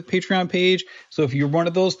created the Patreon page. So if you're one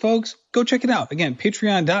of those folks, go check it out. Again,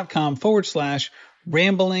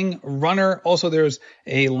 patreon.com/ramblingrunner. Also, there's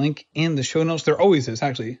a link in the show notes. There always is,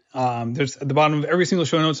 actually. There's at the bottom of every single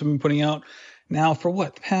show notes I've been putting out now for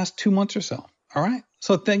the past 2 months or so. All right.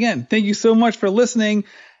 So again, thank you so much for listening,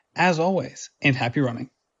 as always, and happy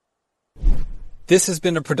running. This has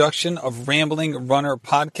been a production of Rambling Runner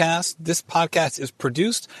Podcast. This podcast is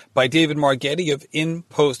produced by David Margetti of In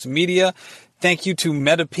Post Media. Thank you to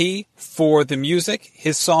Meta P for the music.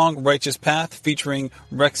 His song Righteous Path featuring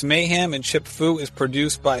Rex Mayhem and Chip Fu is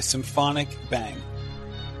produced by Symphonic Bang.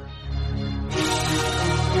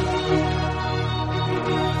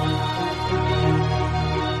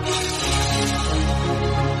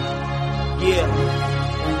 Yeah.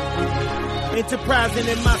 Enterprising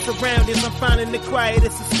in my surroundings, I'm finding the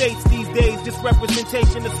quietest estates these days. This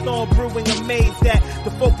representation of storm brewing, amazed that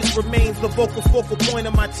the focus remains the vocal focal point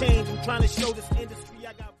of my change. I'm trying to show this industry.